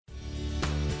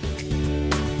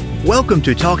Welcome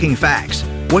to Talking Facts,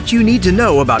 what you need to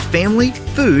know about family,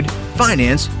 food,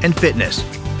 finance, and fitness.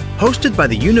 Hosted by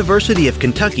the University of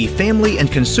Kentucky Family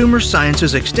and Consumer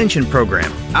Sciences Extension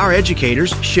Program, our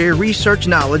educators share research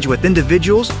knowledge with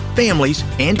individuals, families,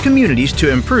 and communities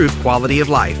to improve quality of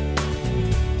life.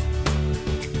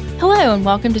 Hello and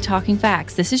welcome to Talking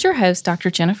Facts. This is your host, Dr.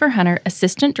 Jennifer Hunter,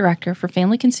 Assistant Director for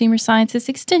Family Consumer Sciences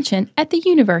Extension at the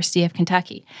University of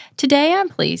Kentucky. Today, I'm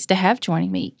pleased to have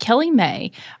joining me Kelly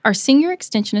May, our Senior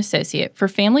Extension Associate for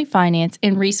Family Finance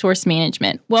and Resource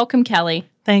Management. Welcome, Kelly.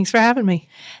 Thanks for having me.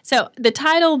 So the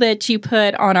title that you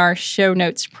put on our show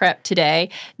notes prep today,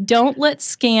 Don't Let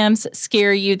Scams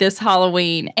Scare You This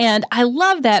Halloween. And I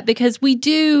love that because we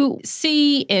do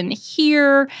see and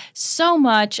hear so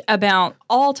much about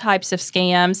all types of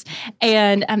scams,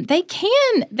 and they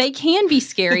can be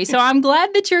scary. So I'm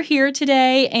glad that you're here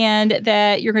today and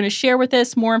that you're going to share with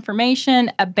us more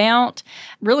information about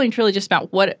really and truly just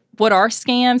about what are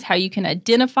scams, how you can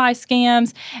identify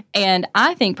scams, and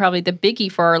I think probably the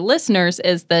biggie for our listeners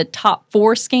is the top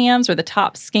 4 scams or the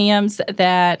top scams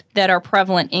that are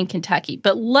prevalent in Kentucky.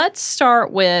 But let's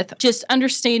start with just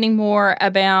understanding more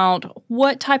about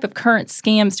what type of current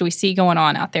scams do we see going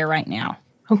on out there right now.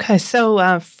 Okay,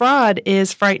 so fraud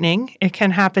is frightening. It can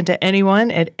happen to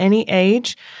anyone at any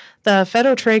age. The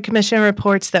Federal Trade Commission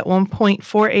reports that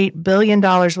 $1.48 billion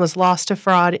was lost to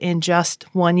fraud in just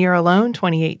 1 year alone,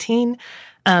 2018.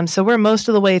 So we're most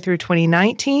of the way through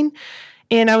 2019.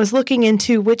 And I was looking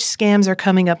into which scams are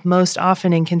coming up most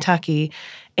often in Kentucky.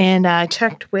 And I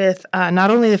checked with not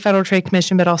only the Federal Trade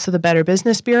Commission, but also the Better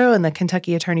Business Bureau and the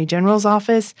Kentucky Attorney General's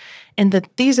office. And that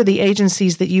these are the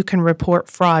agencies that you can report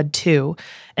fraud to.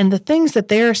 And the things that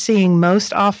they're seeing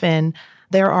most often,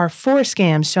 there are 4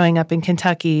 scams showing up in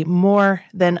Kentucky more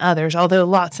than others, although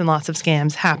lots and lots of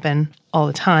scams happen all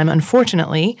the time,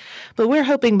 unfortunately. But we're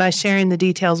hoping by sharing the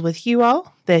details with you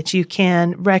all that you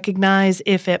can recognize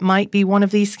if it might be one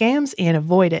of these scams and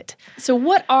avoid it. So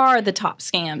what are the top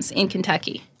scams in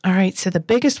Kentucky? All right, so the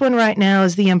biggest one right now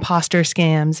is the imposter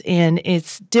scams, and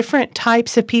it's different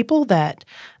types of people that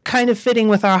kind of fitting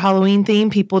with our Halloween theme,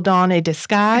 people don a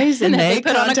disguise and they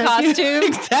put on a costume.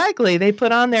 Exactly. They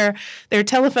put on their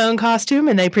telephone costume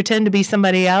and they pretend to be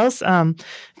somebody else.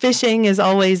 Phishing is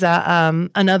always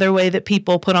another way that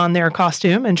people put on their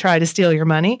costume and try to steal your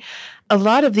money. A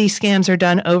lot of these scams are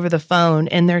done over the phone,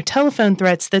 and they're telephone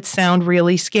threats that sound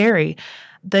really scary.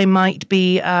 They might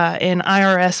be an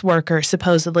IRS worker,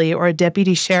 supposedly, or a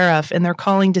deputy sheriff, and they're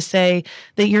calling to say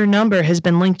that your number has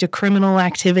been linked to criminal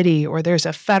activity or there's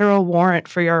a federal warrant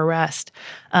for your arrest.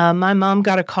 My mom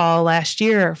got a call last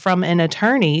year from an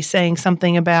attorney saying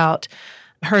something about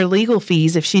her legal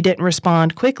fees if she didn't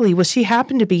respond quickly. Well, she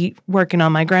happened to be working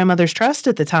on my grandmother's trust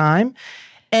at the time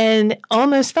and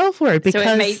almost fell for it because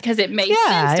it made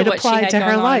sense to it what she applied had to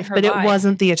going her on life, in her but life. It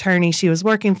wasn't the attorney she was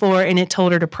working for, and it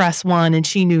told her to press 1, and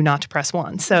she knew not to press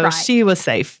 1. So she was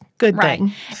safe. Good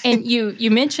thing. And you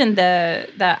mentioned the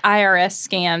IRS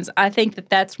scams. I think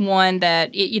that's one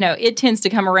that it tends to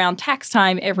come around tax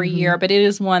time every year, but it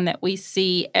is one that we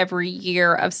see every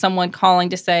year of someone calling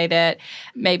to say that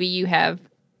maybe you have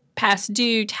past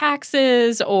due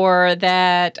taxes, or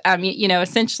that,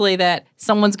 essentially that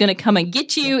someone's going to come and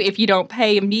get you if you don't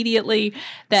pay immediately,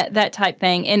 that type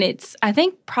thing. And it's, I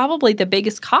think, probably the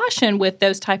biggest caution with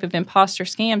those type of imposter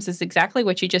scams is exactly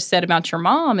what you just said about your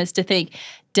mom, is to think,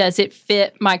 does it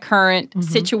fit my current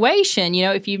situation?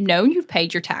 If you've known you've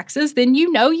paid your taxes, then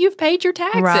you've paid your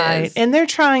taxes. Right. And they're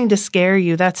trying to scare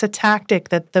you. That's a tactic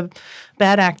that the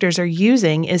bad actors are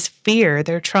using, is fear.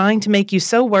 They're trying to make you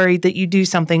so worried that you do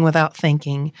something without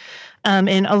thinking.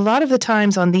 And a lot of the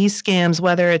times on these scams,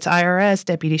 whether it's IRS,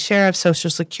 deputy sheriff,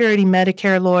 Social Security,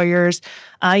 Medicare lawyers,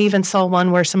 I even saw one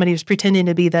where somebody was pretending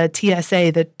to be the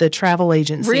TSA, the travel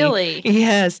agency. Really?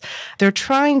 Yes. They're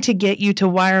trying to get you to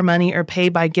wire money or pay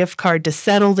by gift card to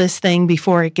settle this thing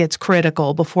before it gets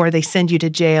critical, before they send you to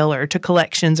jail or to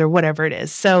collections or whatever it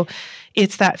is. So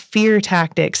it's that fear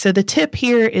tactic. So the tip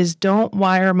here is don't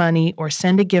wire money or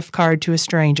send a gift card to a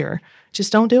stranger.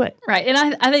 Just don't do it. Right.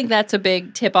 And I think that's a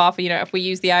big tip off. If we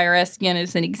use the IRS again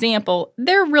as an example,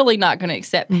 they're really not going to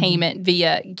accept payment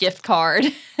via gift card.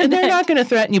 And they're not going to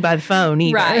threaten you by the phone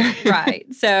either. Right.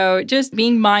 So just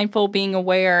being mindful, being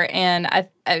aware, and I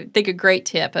think a great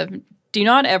tip of do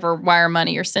not ever wire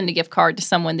money or send a gift card to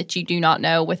someone that you do not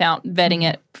know without vetting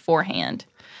it beforehand.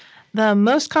 The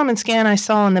most common scam I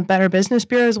saw on the Better Business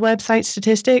Bureau's website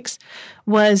statistics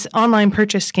was online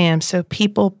purchase scams. So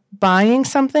people buying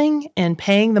something and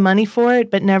paying the money for it,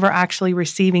 but never actually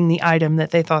receiving the item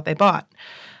that they thought they bought.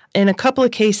 In a couple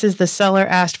of cases, the seller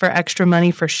asked for extra money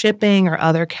for shipping or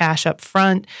other cash up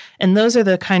front. And those are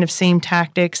the kind of same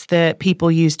tactics that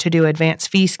people use to do advance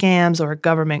fee scams or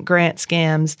government grant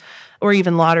scams or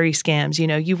even lottery scams. You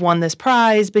know, you've won this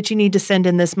prize, but you need to send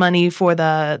in this money for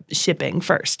the shipping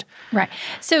first. Right.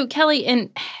 So, Kelly,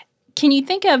 can you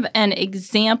think of an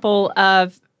example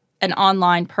of an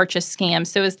online purchase scam?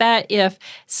 So is that if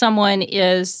someone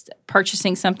is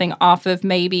purchasing something off of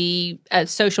maybe a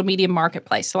social media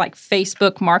marketplace, so like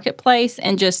Facebook Marketplace,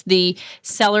 and just the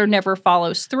seller never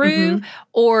follows through? Mm-hmm.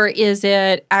 Or is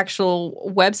it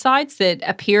actual websites that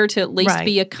appear to at least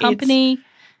be a company?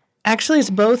 Actually, it's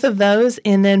both of those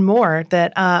and then more.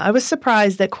 That I was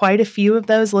surprised that quite a few of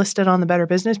those listed on the Better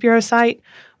Business Bureau site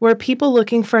were people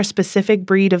looking for a specific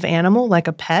breed of animal, like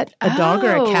a pet, a dog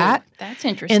or a cat. That's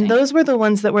interesting. And those were the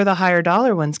ones that were the higher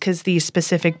dollar ones because these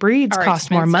specific breeds cost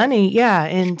expensive. More money. Yeah.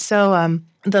 And so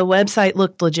the website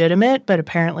looked legitimate, but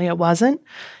apparently it wasn't.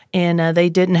 And they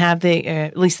didn't have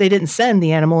at least they didn't send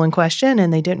the animal in question,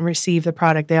 and they didn't receive the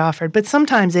product they offered. But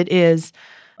sometimes it is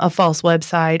a false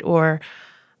website, or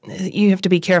you have to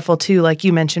be careful too, like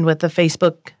you mentioned with the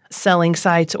Facebook selling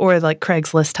sites or like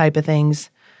Craigslist type of things,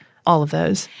 all of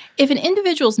those. If an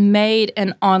individual's made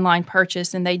an online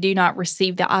purchase and they do not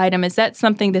receive the item, is that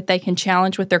something that they can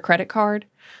challenge with their credit card?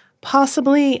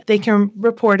 Possibly. They can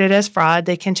report it as fraud.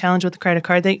 They can challenge with the credit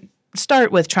card. They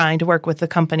start with trying to work with the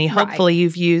company. Right. Hopefully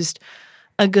you've used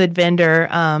a good vendor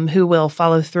who will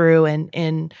follow through.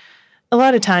 And a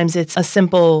lot of times it's a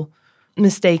simple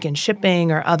mistake in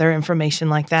shipping or other information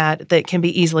like that can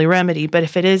be easily remedied. But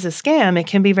if it is a scam, it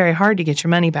can be very hard to get your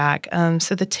money back.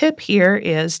 So the tip here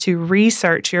is to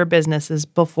research your businesses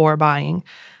before buying.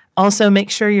 Also, make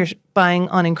sure you're buying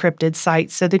on encrypted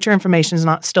sites so that your information is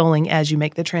not stolen as you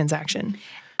make the transaction.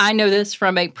 I know this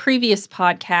from a previous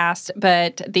podcast,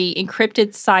 but the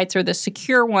encrypted sites are the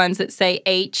secure ones that say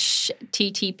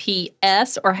HTTPS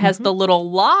or has the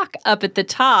little lock up at the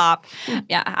top.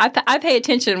 Yeah, I pay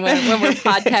attention when we're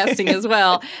podcasting as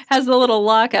well. Has the little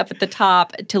lock up at the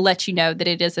top to let you know that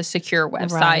it is a secure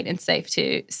website and safe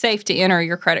to enter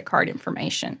your credit card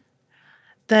information.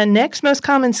 The next most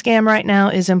common scam right now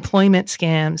is employment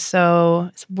scams. So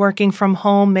working from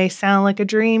home may sound like a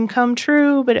dream come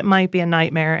true, but it might be a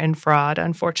nightmare and fraud,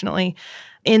 unfortunately.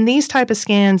 In these type of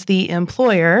scams, the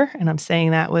employer, and I'm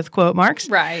saying that with quote marks,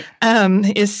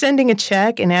 is sending a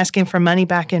check and asking for money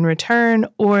back in return,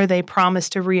 or they promise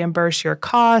to reimburse your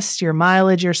costs, your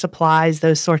mileage, your supplies,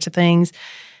 those sorts of things,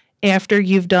 after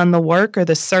you've done the work or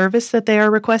the service that they are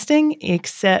requesting,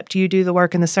 except you do the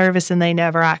work and the service and they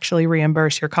never actually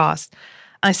reimburse your costs.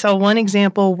 I saw one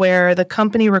example where the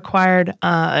company required,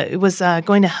 it was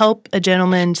going to help a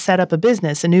gentleman set up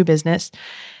a new business,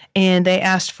 and they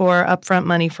asked for upfront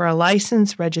money for a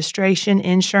license, registration,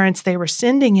 insurance. They were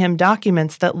sending him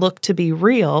documents that looked to be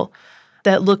real,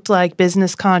 that looked like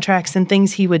business contracts and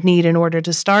things he would need in order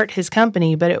to start his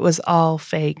company, but it was all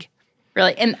fake.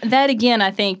 Really. And that, again,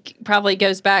 I think probably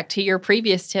goes back to your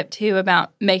previous tip, too,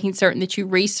 about making certain that you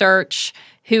research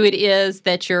who it is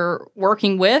that you're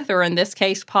working with, or in this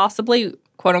case, possibly,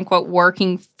 quote unquote,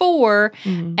 working for,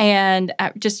 and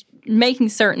just making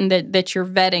certain that you're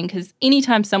vetting, because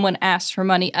anytime someone asks for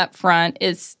money up front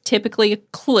is typically a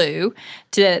clue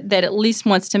that at least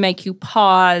wants to make you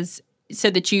pause so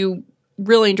that you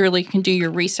really and truly can do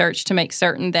your research to make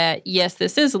certain that, yes,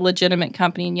 this is a legitimate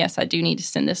company, and yes, I do need to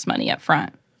send this money up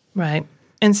front. Right.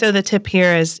 And so the tip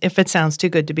here is, if it sounds too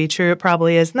good to be true, it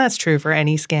probably is, and that's true for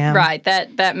any scam. Right.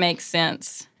 That makes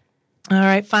sense. All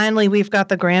right. Finally, we've got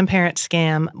the grandparent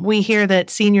scam. We hear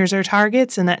that seniors are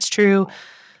targets, and that's true,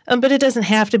 but it doesn't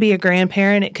have to be a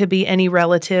grandparent. It could be any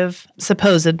relative,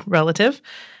 supposed relative.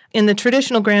 In the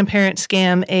traditional grandparent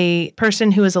scam, a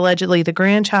person who is allegedly the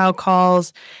grandchild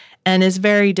calls and is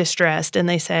very distressed. And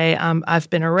they say, I've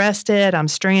been arrested, I'm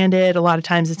stranded. A lot of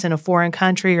times it's in a foreign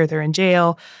country or they're in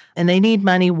jail, and they need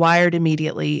money wired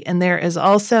immediately. And there is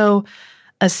also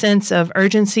a sense of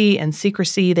urgency and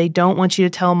secrecy. They don't want you to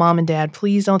tell mom and dad,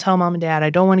 please don't tell mom and dad.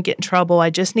 I don't want to get in trouble. I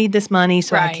just need this money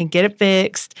so I can get it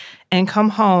fixed and come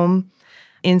home.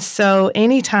 And so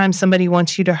anytime somebody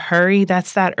wants you to hurry,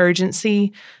 that's that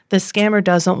urgency. The scammer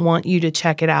doesn't want you to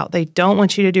check it out. They don't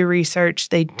want you to do research.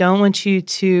 They don't want you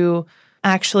to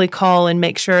actually call and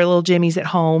make sure little Jimmy's at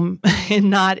home and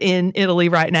not in Italy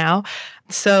right now.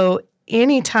 So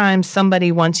anytime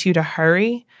somebody wants you to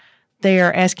hurry, they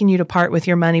are asking you to part with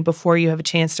your money before you have a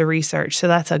chance to research. So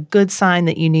that's a good sign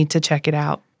that you need to check it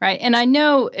out. Right. And I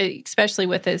know, especially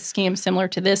with a scam similar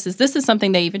to this is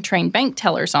something they even train bank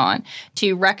tellers on,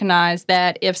 to recognize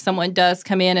that if someone does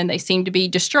come in and they seem to be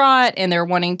distraught and they're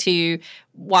wanting to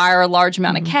wire a large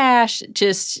amount of cash,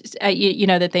 just,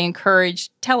 that they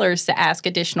encourage tellers to ask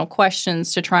additional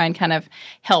questions to try and kind of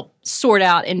help sort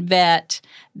out and vet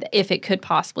if it could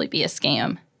possibly be a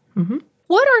scam. Mm-hmm.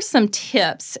 What are some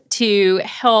tips to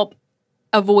help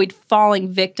avoid falling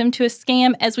victim to a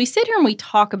scam? As we sit here and we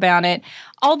talk about it,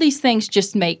 all these things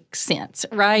just make sense,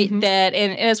 right? Mm-hmm.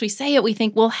 And as we say it, we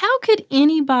think, well, how could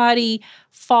anybody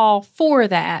fall for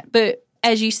that? But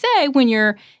as you say, when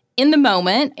you're in the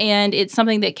moment and it's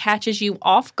something that catches you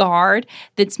off guard,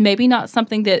 that's maybe not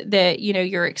something that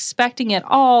you're expecting at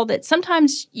all, that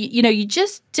sometimes you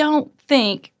just don't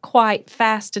think quite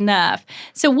fast enough.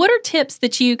 So what are tips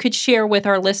that you could share with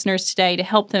our listeners today to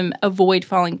help them avoid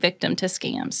falling victim to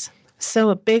scams? So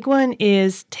a big one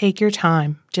is take your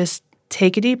time. Just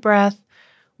take a deep breath.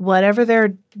 Whatever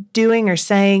they're doing or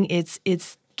saying,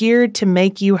 it's geared to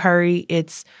make you hurry.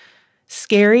 It's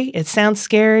scary. It sounds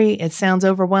scary. It sounds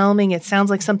overwhelming. It sounds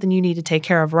like something you need to take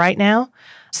care of right now.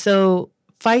 So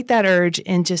fight that urge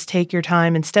and just take your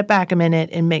time and step back a minute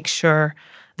and make sure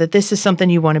that this is something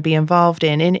you want to be involved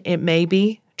in. And it may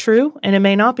be true and it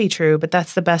may not be true, but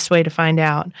that's the best way to find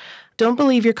out. Don't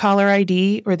believe your caller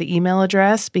ID or the email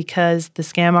address, because the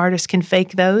scam artists can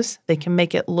fake those. They can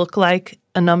make it look like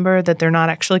a number that they're not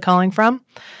actually calling from,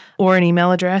 or an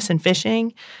email address and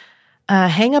phishing.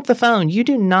 Hang up the phone. You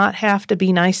do not have to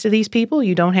be nice to these people.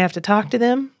 You don't have to talk to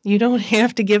them. You don't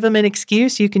have to give them an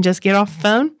excuse. You can just get off the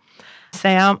phone,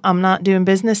 say, I'm not doing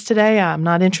business today. I'm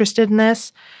not interested in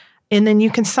this. And then you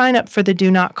can sign up for the do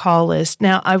not call list.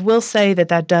 Now, I will say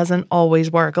that doesn't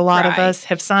always work. A lot of us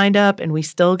have signed up and we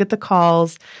still get the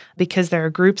calls because there are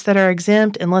groups that are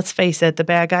exempt. And let's face it, the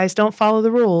bad guys don't follow the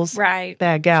rules. Right.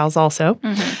 Bad gals also.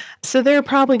 Mm-hmm. So they're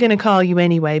probably going to call you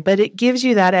anyway, but it gives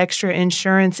you that extra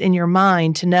insurance in your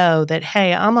mind to know that,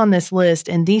 hey, I'm on this list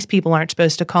and these people aren't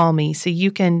supposed to call me. So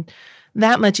you can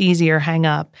that much easier hang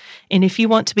up. And if you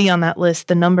want to be on that list,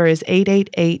 the number is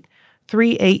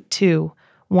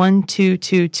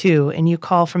 888-382-1222, and you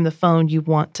call from the phone you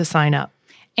want to sign up.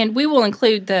 And we will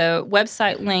include the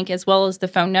website link as well as the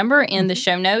phone number in the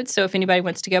show notes. So if anybody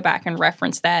wants to go back and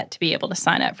reference that to be able to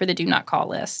sign up for the do not call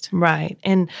list. Right.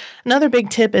 And another big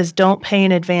tip is don't pay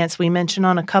in advance. We mentioned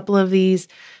on a couple of these,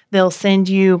 they'll send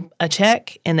you a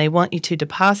check and they want you to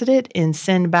deposit it and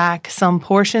send back some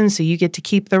portion so you get to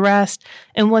keep the rest.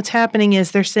 And what's happening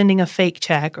is they're sending a fake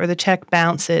check, or the check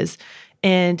bounces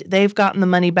and they've gotten the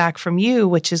money back from you,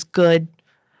 which is good,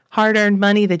 hard-earned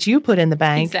money that you put in the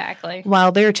bank. Exactly.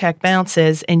 While their check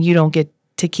bounces and you don't get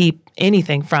to keep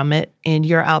anything from it and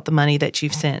you're out the money that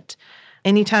you've sent.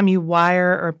 Anytime you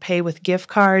wire or pay with gift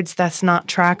cards, that's not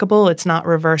trackable. It's not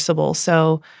reversible.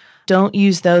 So don't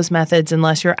use those methods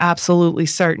unless you're absolutely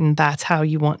certain that's how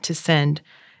you want to send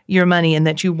your money and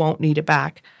that you won't need it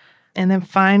back. And then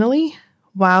finally,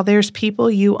 while there's people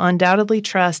you undoubtedly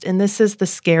trust, and this is the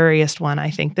scariest one, I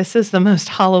think. This is the most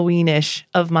Halloween-ish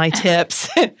of my tips,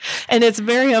 and it's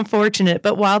very unfortunate.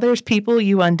 But while there's people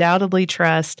you undoubtedly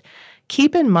trust,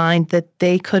 keep in mind that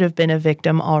they could have been a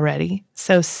victim already.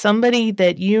 So somebody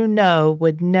that you know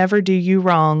would never do you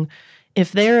wrong,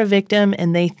 if they're a victim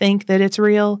and they think that it's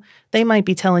real, they might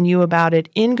be telling you about it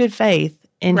in good faith,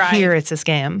 and here it's a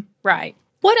scam. Right.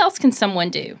 What else can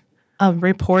someone do?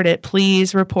 Report it.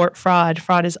 Please report fraud.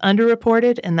 Fraud is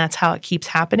underreported, and that's how it keeps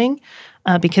happening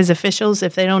because officials,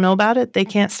 if they don't know about it, they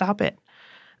can't stop it.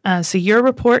 So your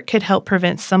report could help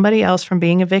prevent somebody else from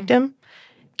being a victim.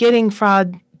 Getting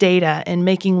fraud data and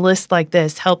making lists like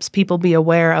this helps people be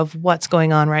aware of what's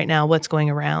going on right now, what's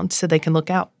going around, so they can look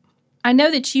out. I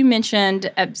know that you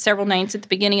mentioned several names at the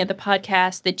beginning of the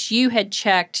podcast that you had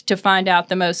checked to find out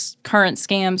the most current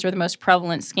scams or the most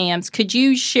prevalent scams. Could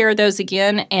you share those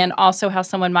again, and also how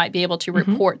someone might be able to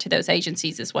report to those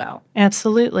agencies as well?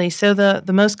 Absolutely. So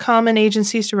the most common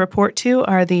agencies to report to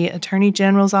are the Attorney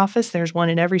General's office. There's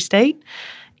one in every state.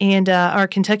 And our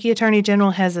Kentucky Attorney General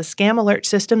has a scam alert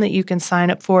system that you can sign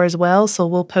up for as well. So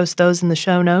we'll post those in the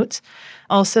show notes.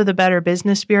 Also, the Better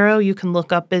Business Bureau, you can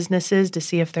look up businesses to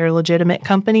see if they're legitimate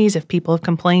companies, if people have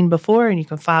complained before, and you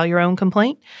can file your own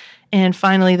complaint. And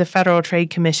finally, the Federal Trade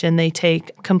Commission, they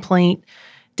take complaint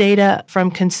data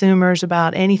from consumers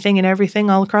about anything and everything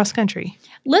all across the country.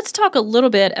 Let's talk a little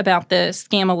bit about the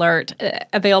scam alert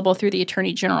available through the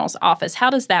Attorney General's office. How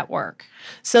does that work?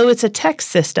 So it's a text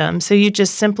system. So you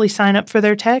just simply sign up for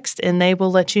their text, and they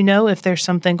will let you know if there's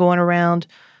something going around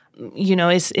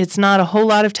It's not a whole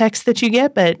lot of text that you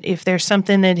get, but if there's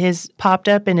something that has popped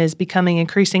up and is becoming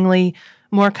increasingly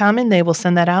more common, they will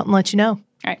send that out and let you know.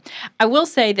 All right. I will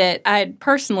say that I had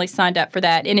personally signed up for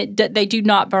that, and they do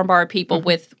not bombard people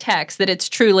with text, that it's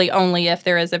truly only if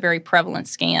there is a very prevalent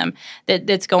scam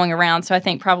that's going around. So I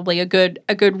think probably a good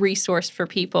resource for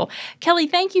people. Kelly,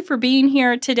 thank you for being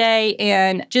here today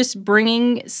and just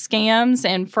bringing scams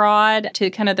and fraud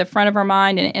to kind of the front of our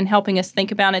mind and helping us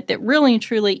think about it, that really and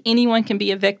truly anyone can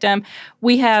be a victim.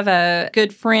 We have a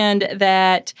good friend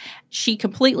that she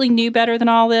completely knew better than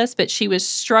all this, but she was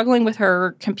struggling with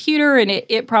her computer, and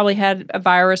it probably had a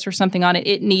virus or something on it.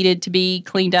 It needed to be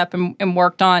cleaned up and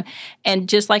worked on. And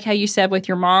just like how you said with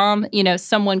your mom,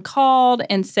 someone called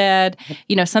and said,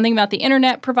 something about the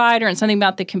internet provider and something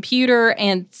about the computer,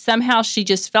 and somehow she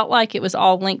just felt like it was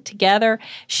all linked together.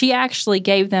 She actually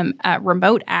gave them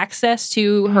remote access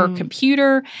to her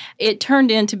computer. It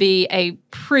turned into be a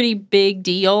pretty big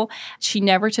deal. She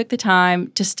never took the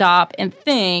time to stop and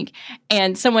think.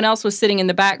 And someone else was sitting in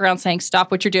the background saying, stop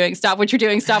what you're doing, stop what you're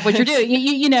doing, stop what you're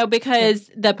doing,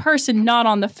 because the person not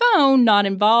on the phone, not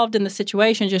involved in the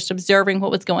situation, just observing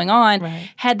what was going on,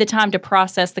 had the time to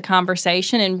process the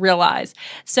conversation and realize.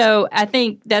 So I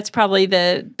think that's probably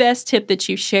the best tip that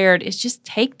you shared, is just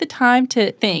take the time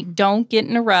to think. Don't get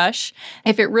in a rush.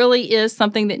 If it really is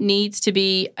something that needs to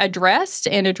be addressed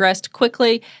and addressed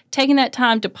quickly, taking that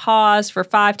time to pause for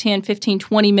 5, 10, 15,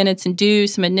 20 minutes and do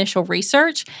some initial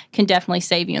research can definitely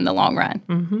save you in the long run.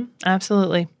 Mm-hmm.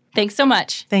 Absolutely. Thanks so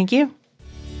much. Thank you.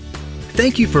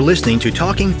 Thank you for listening to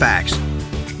Talking Facts.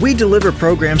 We deliver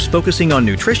programs focusing on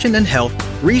nutrition and health,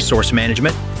 resource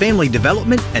management, family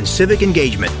development, and civic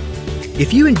engagement.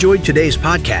 If you enjoyed today's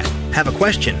podcast, have a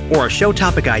question, or a show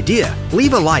topic idea,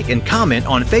 leave a like and comment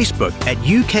on Facebook at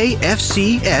UKFCSEXT.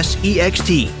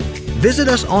 Visit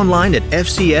us online at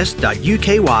fcs.uky.edu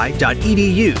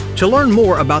to learn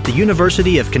more about the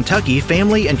University of Kentucky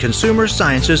Family and Consumer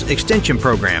Sciences Extension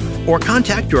Program, or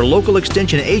contact your local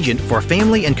extension agent for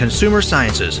Family and Consumer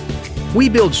Sciences. We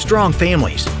build strong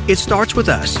families. It starts with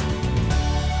us.